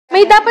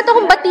May dapat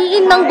akong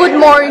batiin ng good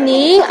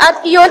morning at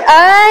iyon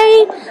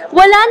ay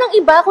wala nang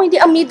iba kung hindi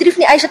ang midriff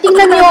ni Aisha.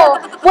 Tingnan nyo,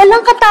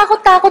 walang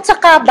katakot-takot sa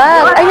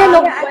kabag. Ayan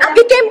o,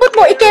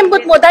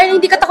 ikembot mo dahil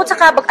hindi ka takot sa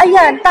kabag.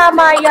 Ayan,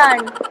 tama yan.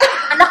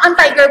 Anak ang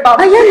tiger bomb.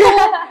 Ayan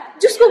o.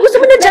 Diyos ko,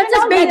 gusto mo na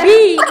Jansa's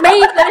baby.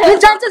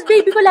 Yung Jansa's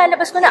baby ko,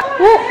 lalabas ko na.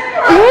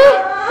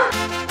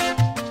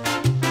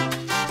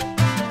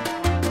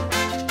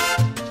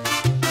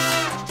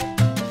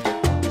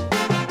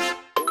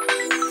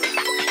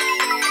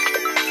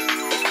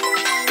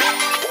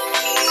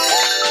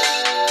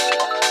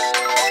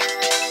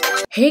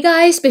 Hey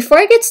guys, before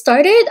I get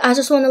started, I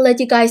just want to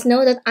let you guys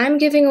know that I'm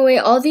giving away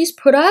all these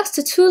products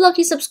to 2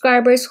 lucky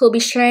subscribers who will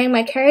be sharing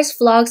my Charis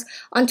vlogs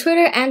on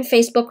Twitter and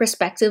Facebook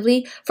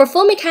respectively. For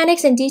full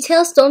mechanics and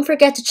details, don't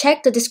forget to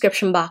check the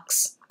description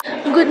box.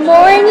 Good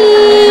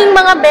morning,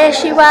 mga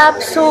Beshi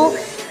Wap. So,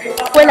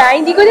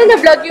 hindi ko na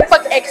na-vlog yung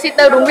pag-exit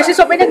na room kasi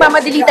sobrang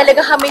nagmamadali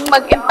talaga kaming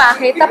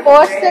mag-empake.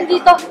 Tapos,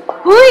 nandito,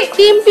 huy,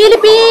 Team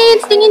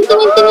Philippines! Tingin!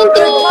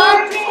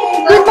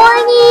 Good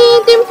morning,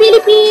 Team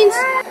Philippines!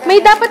 May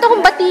dapat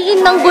akong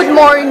batiin ng good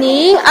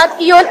morning at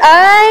iyon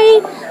ay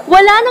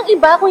wala nang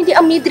iba kung hindi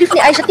ang midriff ni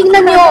Aisha.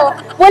 Tingnan nyo,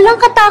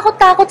 walang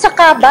katakot-takot sa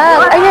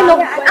kabag. Ayan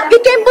o,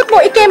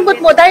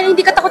 ikembot mo dahil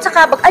hindi ka takot sa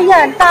kabag.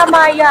 Ayan,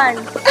 tama yan.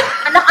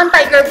 Anak ang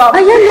tiger bomb.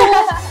 Ayan o.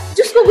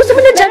 Diyos ko, gusto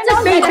mo na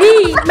Jansa's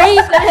baby.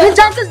 Yung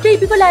Jansa's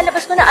baby ko,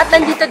 lalabas ko na at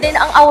nandito din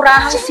ang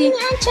aurahang si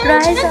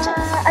Riza.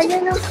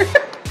 Ayan o.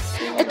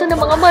 Ito na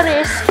mga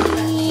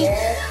mareski.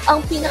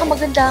 Ang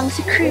pinakamagandang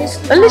si Chris.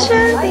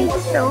 Alicia, thank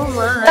you so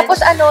much. Tapos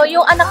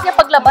yung anak niya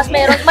paglabas,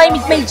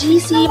 may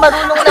GC,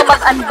 marunong na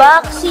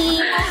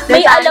mag-unboxing,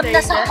 may alam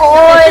na sa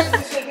haul.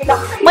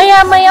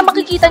 Maya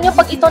makikita niyo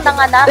pag ito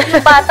nanganak,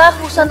 yung bata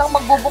kusa nang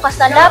magbubukas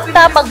na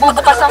laptop,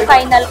 magbubukas ng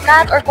Final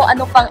Cut, or kung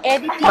ano pang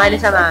editing. Mali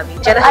sa mami.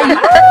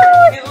 Ayun!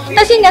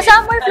 Kasi nga,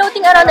 somewhere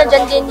floating around na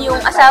dyan din yung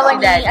asawa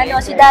ni,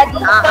 si Daddy.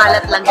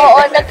 Nakakalat lang.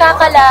 Oo,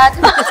 nagkakalat.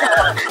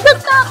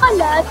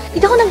 Nagkakalat.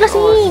 Hindi ako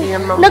naglasing.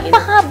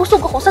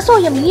 Nagpakabusog ako sa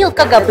soya milk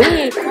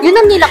kagabi. Yun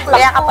ang nilaklak ko.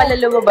 Kaya ka pala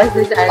lumabas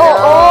na sa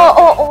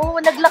Oo.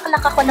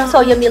 Naglaklak ako ng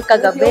soya milk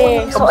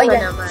kagabi. So,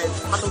 ayan.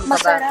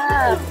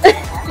 Masarap.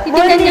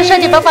 Titingnan niyo siya,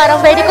 di ba?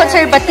 Parang very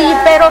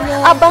conservative. Pero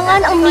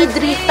abangan ang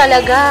midriff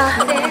talaga.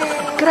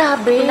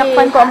 Grabe.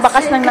 Tinakpan ko ang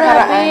bakas ng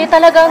nakaraan. Grabe.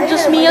 Talagang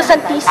Diyos mio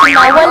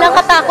santissima. Walang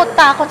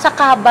katakot-takot sa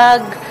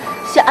kabag.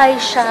 Si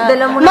Aisha.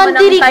 Dala mo naman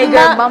ang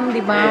tiger bomb,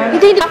 di ba?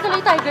 Hindi actually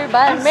tiger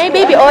bomb. May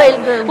baby oil.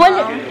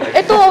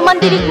 Ito,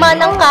 mandirigma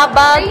ng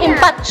kabag,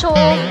 impacho,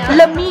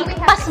 lamig,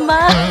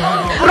 pasma,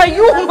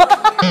 rayuma.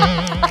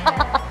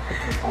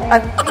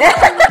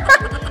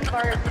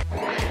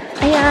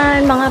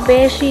 Ayan, mga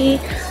beshi.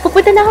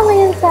 Pupunta na ako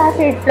ngayon sa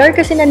 3rd floor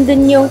kasi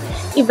nandun yung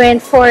event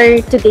for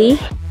today.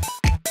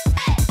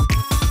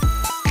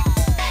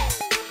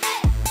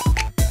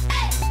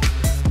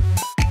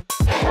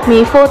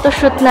 May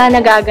photoshoot na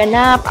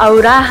nagaganap,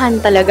 aurahan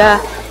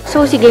talaga.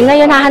 So, sige,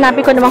 ngayon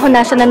hahanapin ko naman kung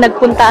nasa na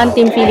nagpunta ang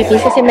Team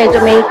Philippines kasi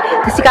medyo may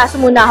nasikaso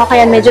muna ako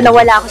kaya medyo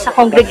nawala ako sa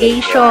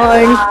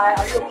congregation.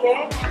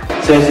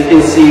 So as you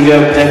can see, we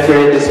have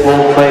decorated this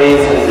whole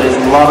place. There's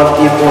a lot of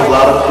people, a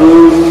lot of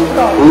food,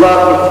 a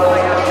lot of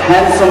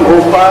handsome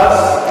oppas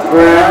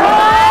around.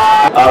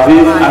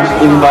 We've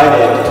actually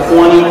invited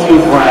 22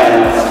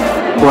 brands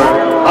who are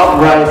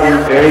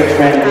uprising, very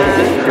trendy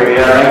in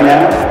Korea right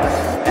now.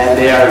 And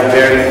they are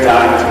very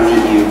down to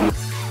meet you.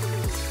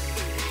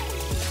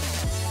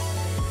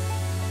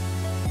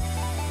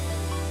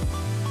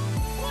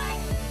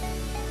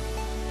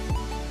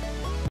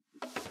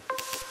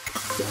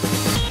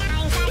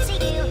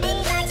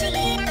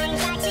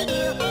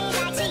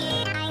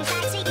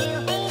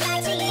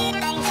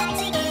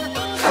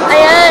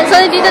 Ayan, so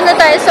dito na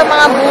tayo sa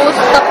mga booth.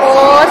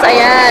 Tapos,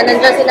 ayan,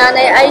 nandiyan si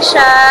Nanay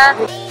Aisha.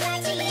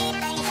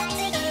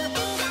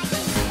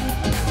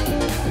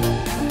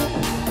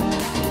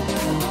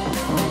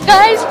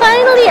 Guys,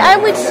 finally,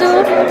 I'm with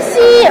Sue,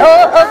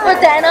 CEO of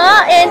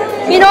Budena, and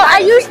I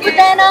use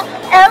Budena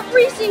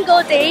every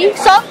single day,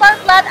 soft or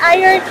flat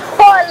iron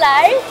for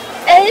life,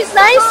 and it's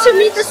nice to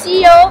meet the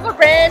CEO of a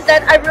brand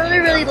that I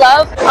really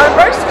love. Our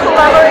first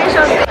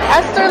collaboration,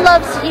 Esther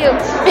loves you.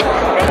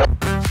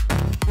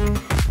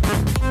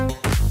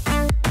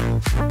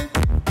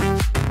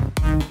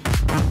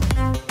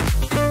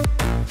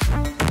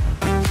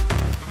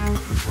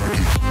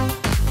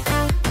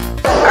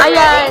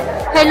 Ayan.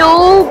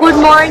 Hello, good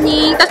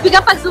morning. Tapos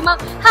biglang pag-zoom,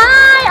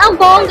 hi, ang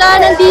bongga.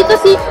 Nandito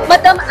si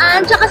Madam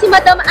Ann, tsaka si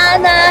Madam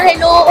Ana.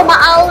 Hello,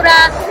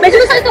 umaaura.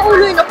 Medyo masakit ang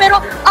ulo, pero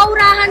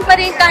aurahan pa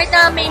rin kahit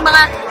na may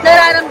mga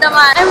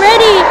nararamdaman. I'm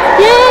ready.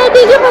 Yay!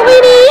 Thank you for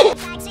waiting.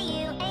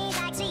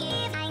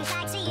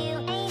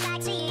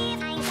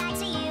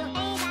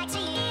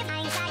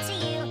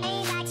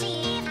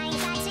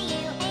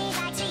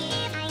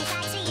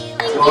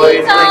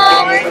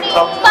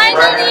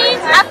 Finally,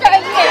 after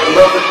a year,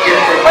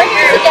 we're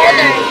here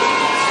together.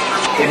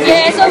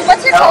 Yeah, so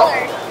what's your color?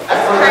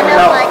 Kind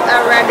of like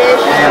a reddish.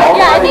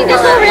 Yeah, I think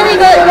this will really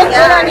look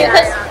good on you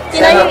because,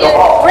 you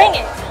bring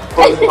it.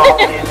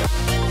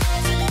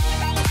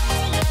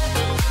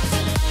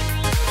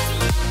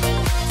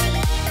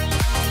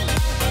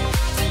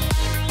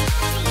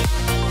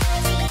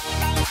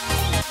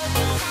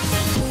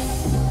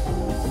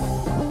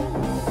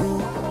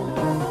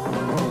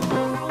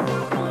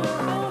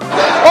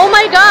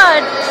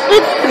 god!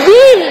 It's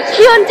the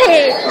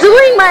Hyuntae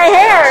doing my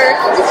hair!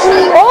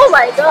 Oh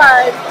my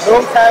god!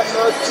 Long time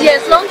no see.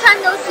 Yes, long time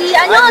no see.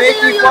 I'm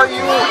waiting for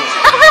you.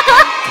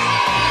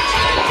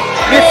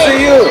 Good to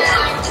you.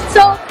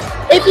 So,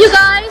 if you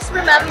guys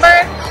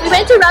remember, we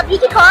went to Ra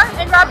Beauty Car,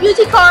 and Ra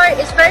Beauty Car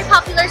is very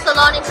popular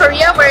salon in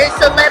Korea where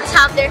celebs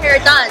have their hair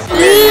done.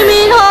 Lee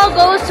Min-ho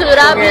goes to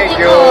Ra Beauty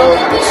Car.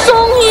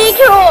 Song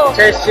Hye-kyo.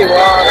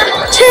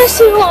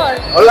 Chelsea Won.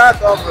 Hola,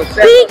 Tom.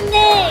 Big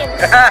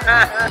names.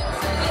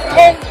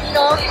 And, you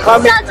know,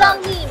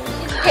 Sajang-nim.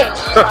 Okay.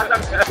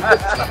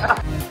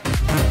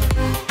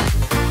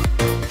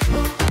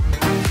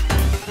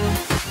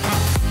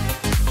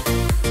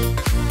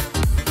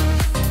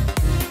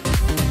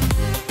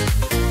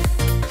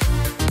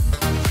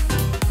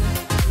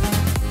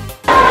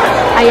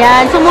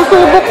 Ayan,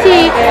 sumusubok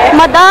si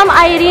Madam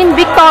Irene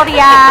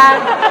Victoria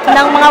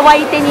ng mga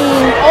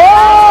whitening.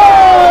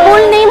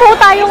 Full name ho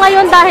tayo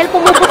ngayon dahil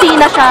pumuputi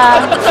na siya.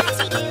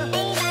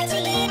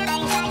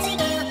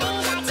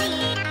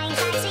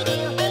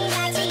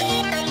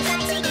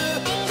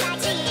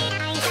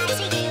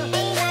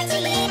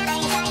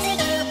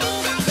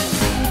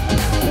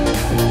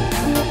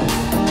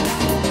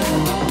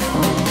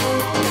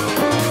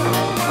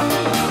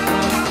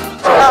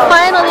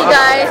 Finally,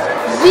 guys,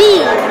 Z.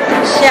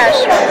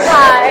 Yes.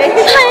 Hi.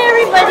 Hi,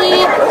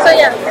 everybody. So,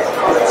 yeah.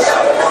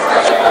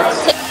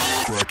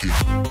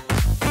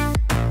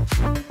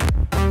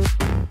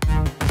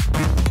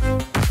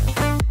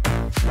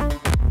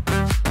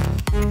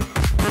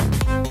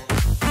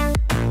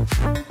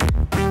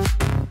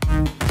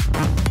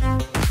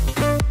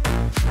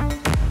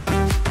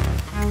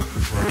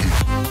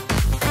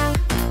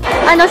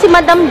 Ano, si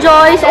Madam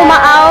Joyce,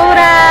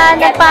 umaaura,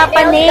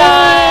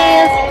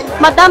 nagpapanails,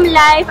 Madam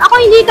Life. Ako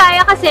hindi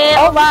kaya kasi,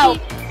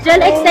 gel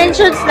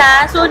extensions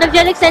na. So,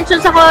 nag-gel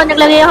extensions ako,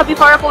 naglagay ako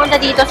before pumunta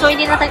dito. So,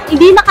 hindi na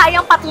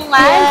kayang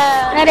patungan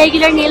na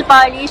regular nail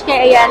polish.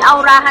 Kaya ayan,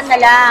 aurahan na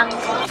lang.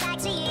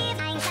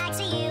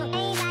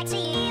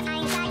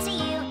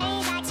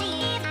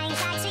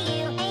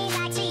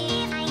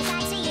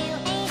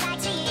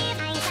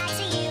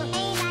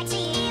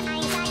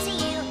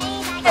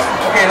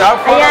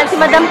 Ayan, si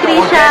Madam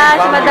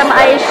Krisha, si Madam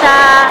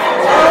Aisha.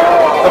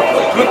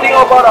 The good thing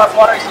about our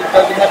products is it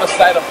doesn't have a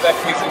side effect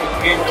because it's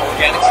made with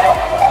organic stuff.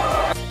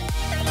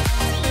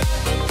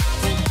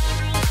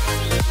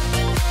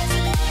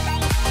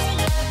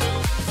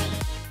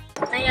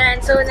 Ayan,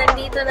 so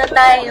nandito na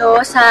tayo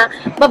sa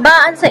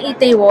babaan sa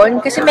Itaewon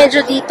kasi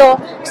medyo dito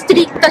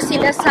stricta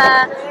sila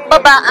sa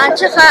babaan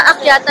tsaka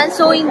akyatan,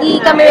 so hindi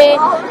kami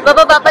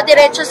bababa pa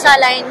diretso sa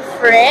line,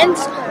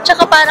 friends.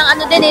 Tsaka parang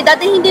ano din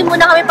dati hindi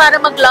muna kami para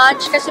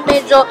mag-lunch kasi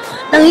medyo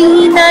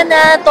nanghihina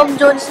na Tom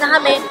Jones na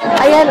kami.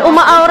 Ayan,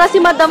 umaaura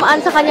si Madam Ann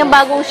sa kanyang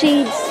bagong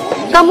shades.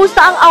 Kamusta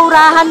ang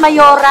aurahan,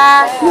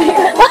 Mayora?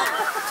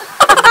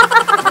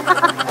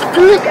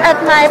 Look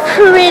at my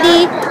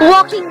pretty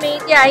walking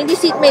mate. Yeah, hindi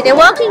seatmate.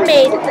 Walking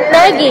mate,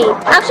 Maggie.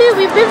 Actually,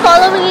 we've been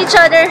following each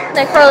other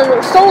like for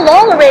so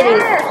long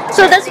already.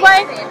 So that's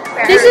why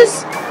this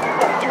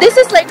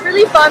is like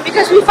really fun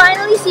because we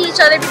finally see each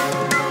other.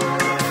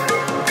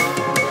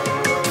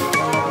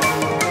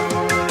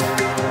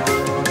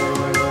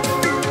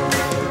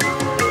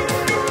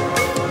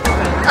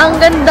 Ang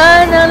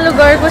ganda ng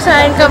lugar kung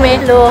saan kami.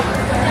 Look.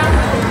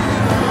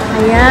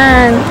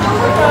 Ayan.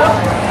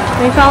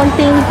 May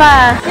fountain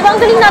pa. Di ba ang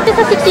galing natin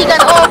sa siksikan?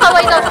 Oo,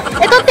 kaway to.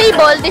 Ito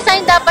table,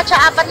 design dapat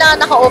siya 4 lang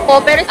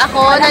nakaupo. Pero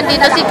ako,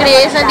 nandito si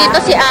Chris, nandito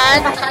si Ann.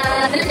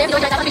 1, 2, 3,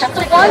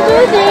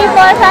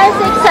 4,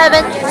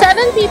 5, 6, 7.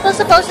 7 people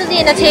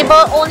supposedly in a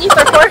table, only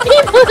for 4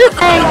 people.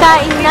 Ay,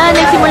 kain na.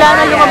 Nagsimula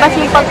na lumabas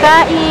yung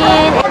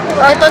pagkain.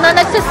 Ito na,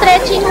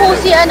 nagsistretching ho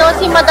si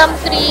Madam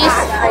Chris.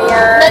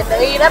 Ayan.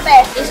 Nahirap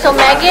eh. So,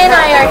 Maggie and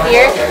I are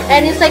here.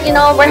 And it's like, you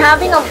know, we're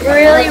having a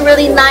really,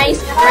 really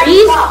nice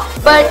breeze.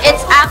 But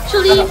it's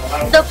actually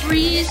the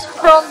breeze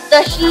from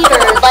the heater.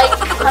 Like,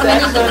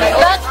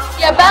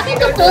 back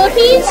in the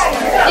Philippines,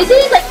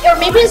 isn't it like, or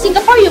maybe in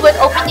Singapore, you would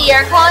open the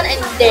aircon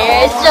and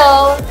there's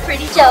Joe,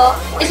 pretty Joe.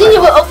 Isn't you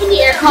would open the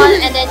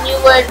aircon and then you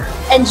would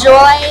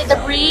enjoy the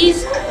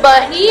breeze?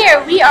 But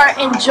here, we are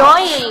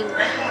enjoying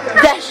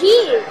the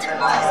heat.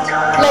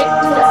 Like,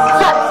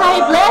 Sai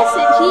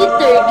blessed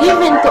heater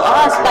given to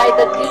us by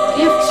the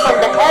gifts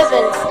from the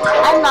heavens.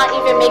 I'm not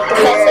even making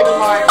sense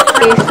anymore.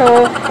 Okay, so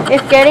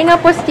if getting up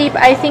was steep,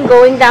 I think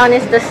going down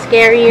is the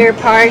scarier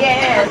part.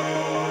 Yeah.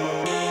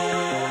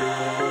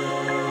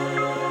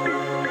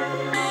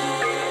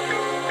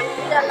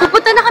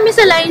 Pupunta na kami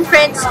sa Line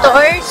Friend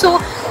store. So,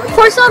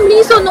 for some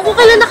reason, nung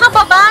kailan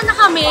nakababa na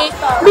kami,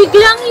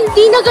 biglang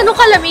hindi na ganun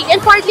kalamig.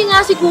 And partly nga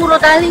siguro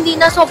dahil hindi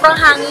na sobrang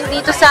hangin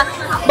dito sa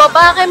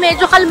baba, kaya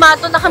medyo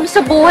kalmado na kami sa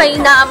buhay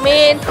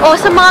namin. O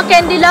sa mga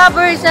candy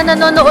lovers na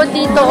nanonood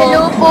dito.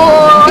 Hello po!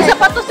 Isa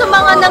pa to sa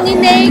mga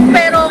nanginig,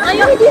 pero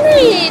ngayon hindi na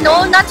eh,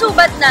 no? Not so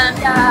bad na.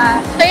 Yeah.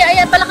 Kaya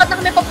ayan, palakad na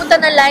kami papunta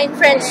ng Line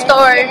Friend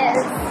store.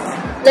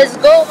 Let's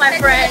go, my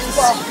friends!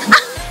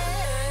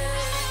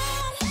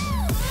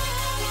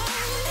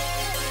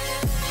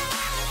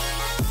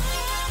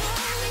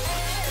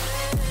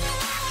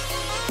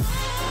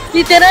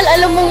 Literal,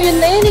 alam mong yun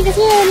na yun eh,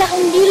 kasi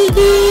laking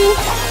building.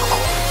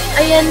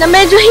 Ayan, na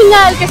medyo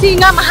hingal kasi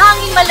nga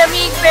mahangin,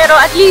 malamig, pero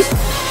at least,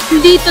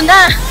 dito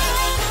na.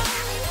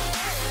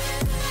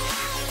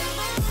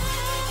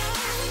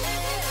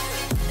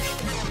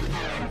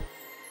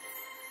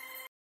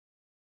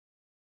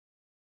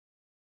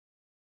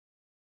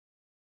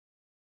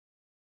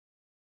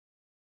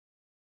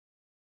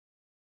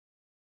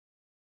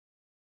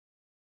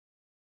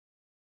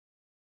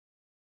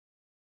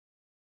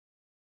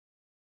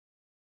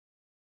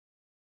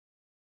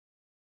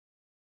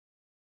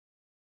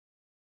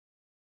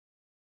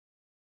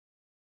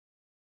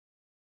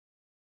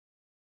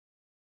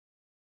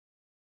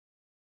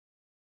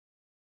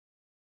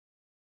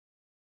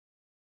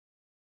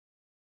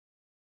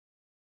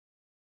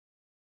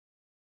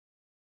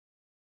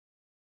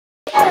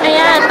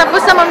 Ayan,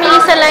 tapos na mamili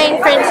sa Line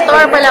Friend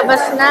Store,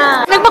 palabas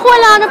na. Nagpakuha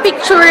lang ako ng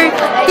picture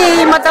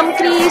kay Madam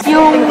Chris.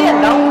 Yung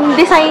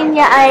design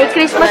niya ay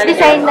Christmas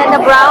design na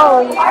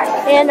brown.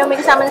 Ayan, may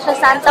kasama na siya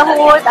Santa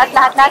hood at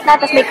lahat-lahat na.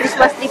 Tapos may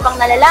Christmas tree pang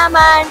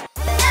nalalaman.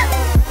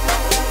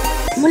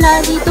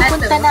 Mula dito,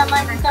 punta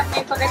naman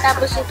kami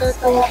pagkatapos ito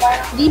to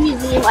D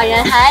Museum.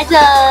 Ayan,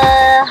 hajo!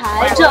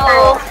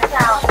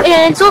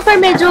 And so far,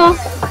 medyo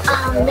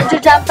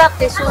jam-packed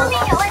eh. So,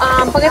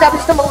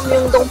 pagkatapos ito,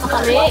 Myeongdong pa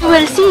kami.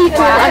 We'll see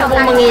kung ano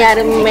pong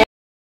mangyayari.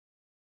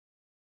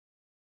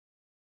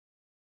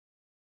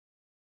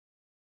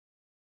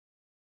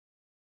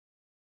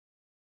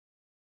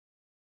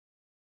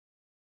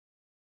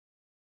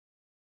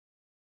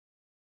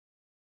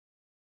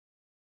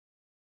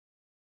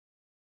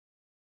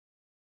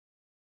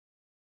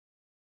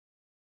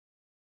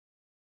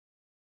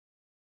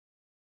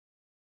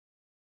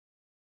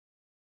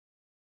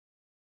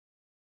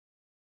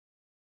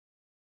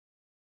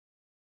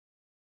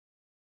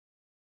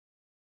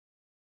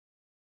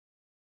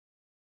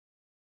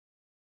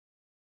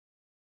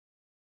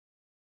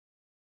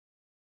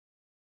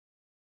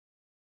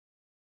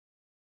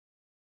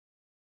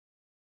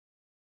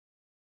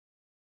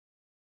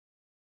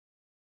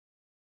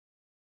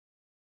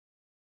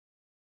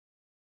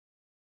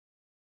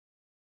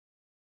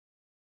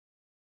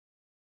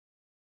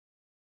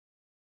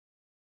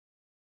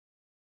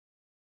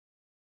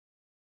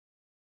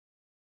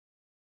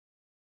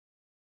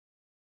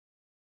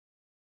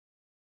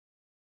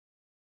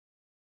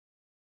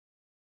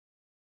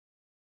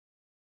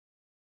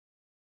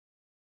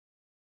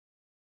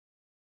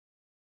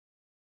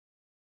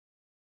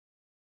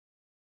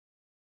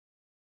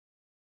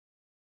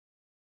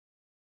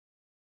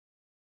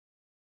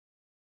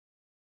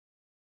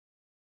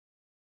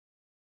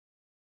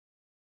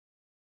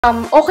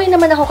 Okay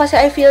naman ako kasi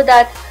I feel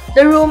that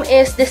the room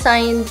is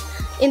designed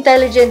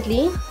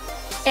intelligently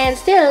and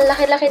still,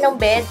 laki-laki ng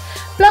bed.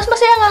 Plus,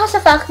 masaya nga ako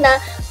sa fact na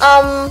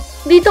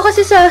dito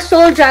kasi sa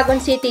Seoul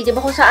Dragon City, di ba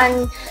kung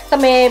saan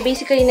kami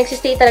basically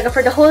nagsistay talaga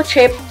for the whole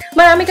trip,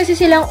 marami kasi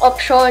silang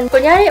option.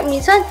 Kunyari,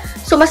 minsan,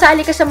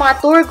 sumasali ka sa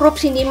mga tour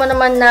groups, hindi mo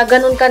naman na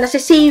ganun ka na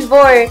si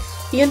savor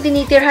yung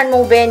tinitirhan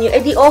mong venue.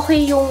 Eh di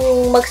okay yung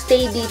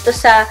magstay dito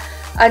sa,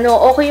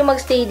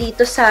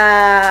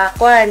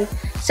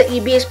 sa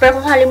EBS.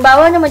 Pero kung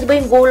halimbawa naman, di ba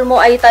yung goal mo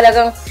ay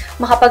talagang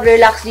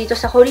makapag-relax dito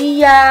sa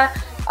Korea,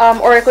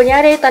 or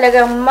kunyari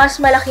talagang mas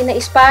malaki na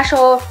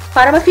espasyo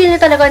para ma-feel na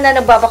talaga na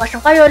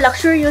nagbabakasyon kayo,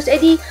 luxurious,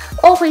 edi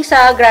okay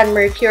sa Grand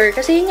Mercure.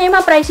 Kasi yun nga yung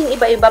mga pricing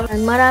iba-iba.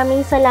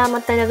 Maraming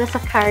salamat talaga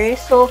sa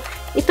Charis. So,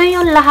 ito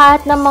yung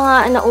lahat ng mga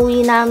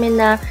nauwi namin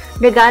na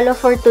regalo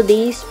for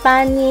today's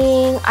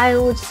spanning, I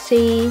would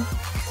say,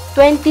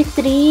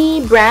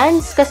 23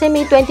 brands. Kasi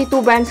may 22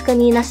 brands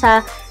kanina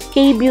sa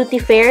KBeauty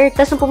Fair.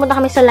 Tapos nung pumunta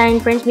kami sa Line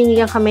Friends,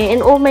 binigyan kami.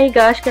 And oh my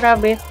gosh,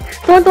 grabe.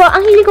 Tuwan-tuwa.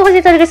 Ang hilig ko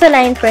kasi talaga sa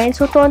Line Friends.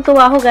 So,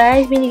 tuwan-tuwa ako,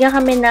 guys. Binigyan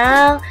kami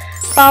ng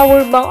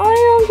power bank. Ay,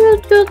 ang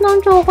cute-cute ng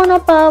choco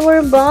na power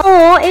bank.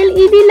 Oh,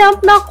 LED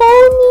lamp na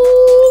Koni.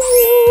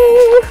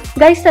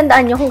 Guys,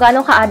 tandaan nyo kung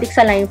gano'ng ka-addict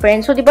sa Line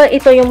Friends. So, diba,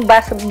 ito yung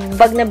bag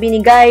na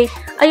binigay.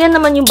 Ayan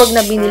naman yung bag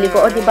na binili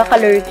ko. O, diba,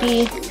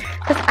 kalurky.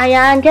 Tapos,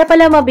 ayan. Kaya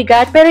pala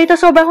mabigat. Pero ito,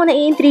 sobrang ko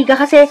naiintriga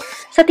kasi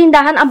sa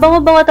tindahan, ang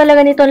bango-bango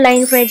talaga nitong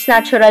Line Friends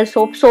Natural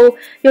Soap. So,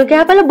 yun,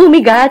 kaya pala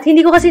bumigat.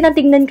 Hindi ko kasi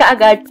natingnan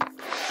kaagad.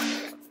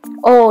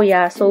 Oh,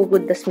 yeah. So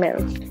good the smell.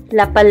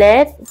 La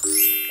Palette.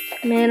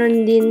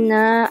 Meron din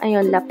na,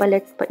 ayun, La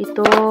Palette pa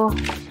ito.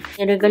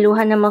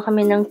 Niregaluhan naman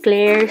kami ng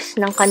Claire's,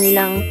 ng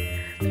kanilang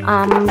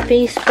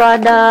face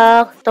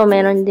product. Ito,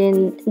 meron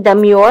din the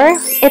Mior.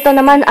 Ito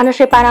naman, ano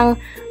siya, parang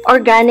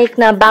organic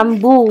na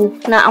bamboo,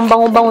 na ang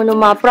bango-bango ng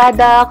mga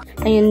product.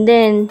 Ayun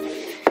din.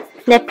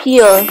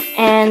 Nepil.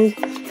 And,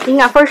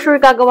 yun nga, for sure,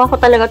 gagawa ko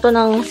talaga to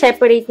ng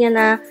separate niya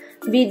na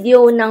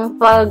video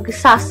ng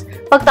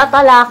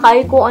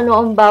pagtatalakay kung ano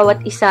ang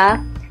bawat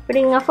isa. Pero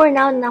yun nga, for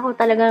now, ako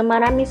talaga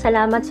maraming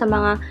salamat sa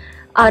mga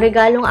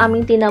regalong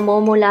aming tinamo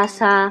mula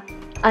sa,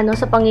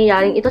 sa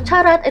pangyayaring ito.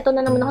 Charot, ito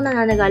na naman ako,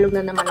 nananagalog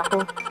na naman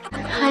ako.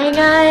 Hi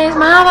guys!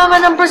 Mahaba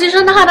ng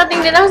prosesyon.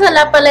 Nakarating din ako sa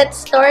La Palette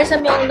store sa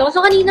Myeongdong.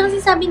 So kanina kasi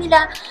sabi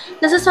nila,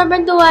 nasa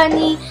sobrang tuwa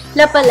ni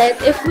La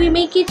Palette, if we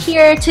make it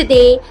here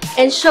today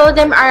and show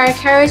them our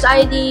Charis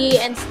ID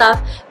and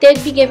stuff, they'd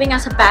be giving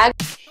us a bag.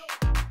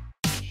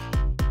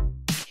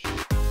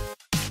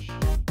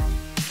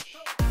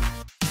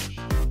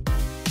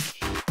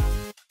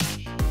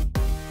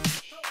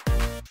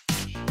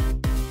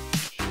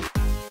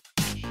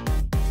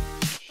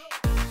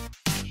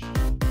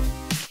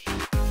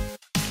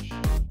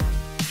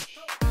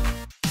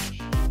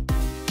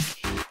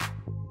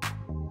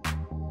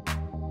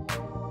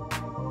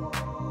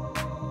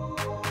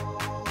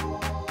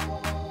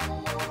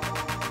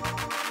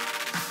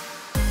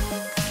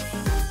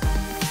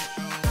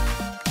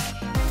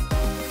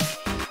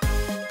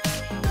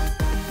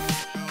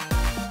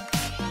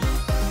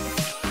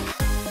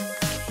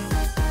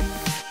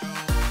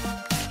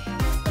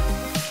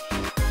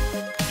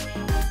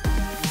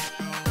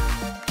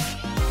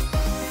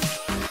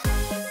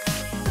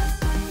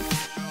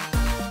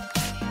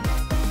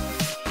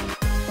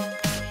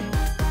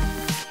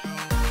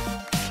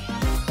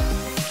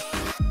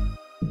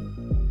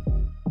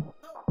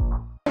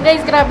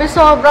 Guys, grabe,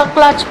 sobrang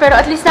clutch. Pero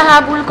at least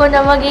nahabol ko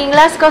na maging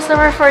last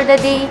customer for the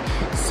day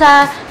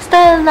sa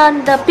style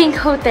ng The Pink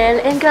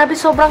Hotel. And grabe,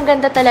 sobrang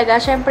ganda talaga.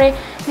 Siyempre,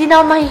 hindi na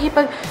ako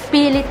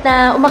makikipagpilit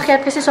na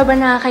umakyat kasi sobrang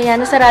nakakaya.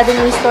 Nasarado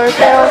na yung store.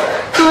 Pero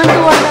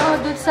tuwan-tuwa na ako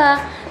dun sa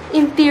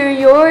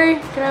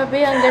interior. Grabe,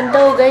 ang ganda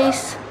oh,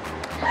 guys.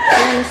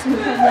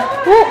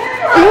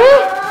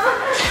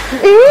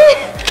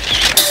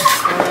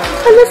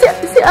 Ano,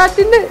 si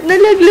ate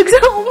nalaglag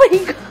sa, oh my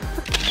God.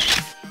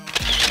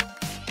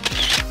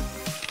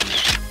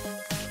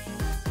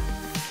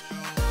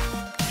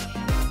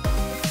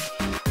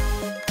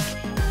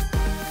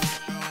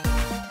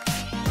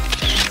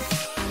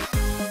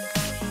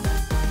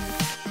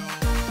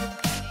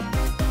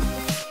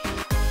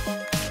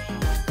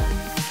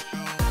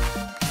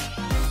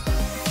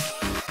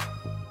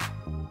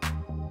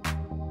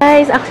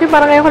 Guys, actually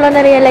parang ngayon ko lang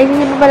na-realize,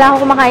 hindi pa pala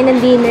ako kumakain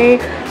ng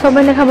dinner.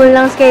 Sobrang naghabol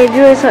lang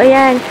schedule. So,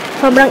 ayan.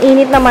 Sobrang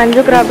init naman.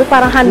 So, grabe,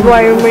 parang hand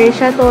warmer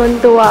siya.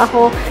 Tuwa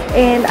ako.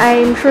 And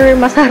I'm sure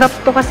masarap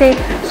to kasi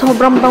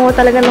sobrang bango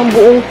talaga ng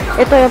buong.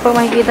 Ito yung pag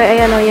makikita,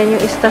 ayan o, yan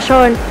yung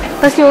istasyon.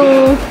 Tapos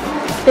yung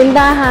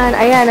tindahan,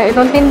 ayan o,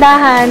 itong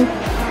tindahan,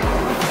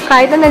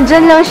 kahit na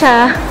nandyan lang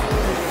siya,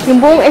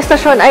 yung buong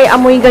estasyon ay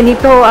amoy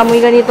ganito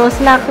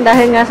snack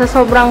dahil nga sa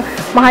sobrang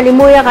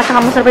mahalimuyak at saka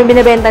masarap yung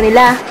binibenta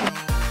nila.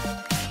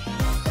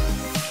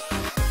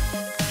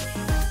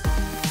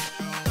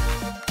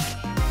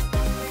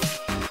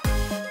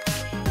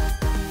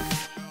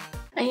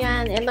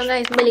 Ayan, eto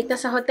guys, balik na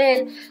sa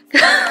hotel.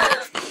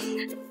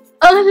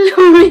 Ang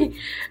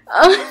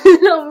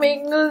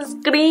lamig ng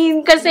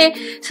screen kasi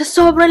sa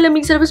sobrang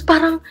lamig sa labas,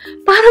 parang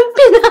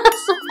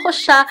pinasok ko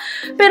siya.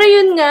 Pero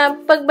yun nga,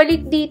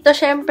 pagbalik dito,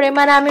 syempre,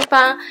 marami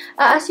pa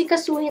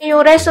aasikasuhin.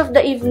 Yung rest of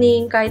the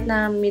evening, kahit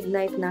na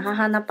midnight na,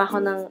 hahanap ako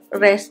ng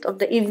rest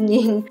of the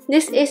evening.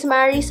 This is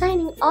Mari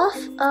signing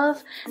off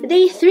of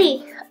day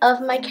 3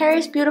 of my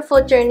Charis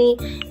Beautiful Journey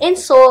in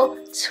Seoul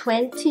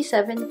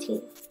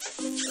 2017.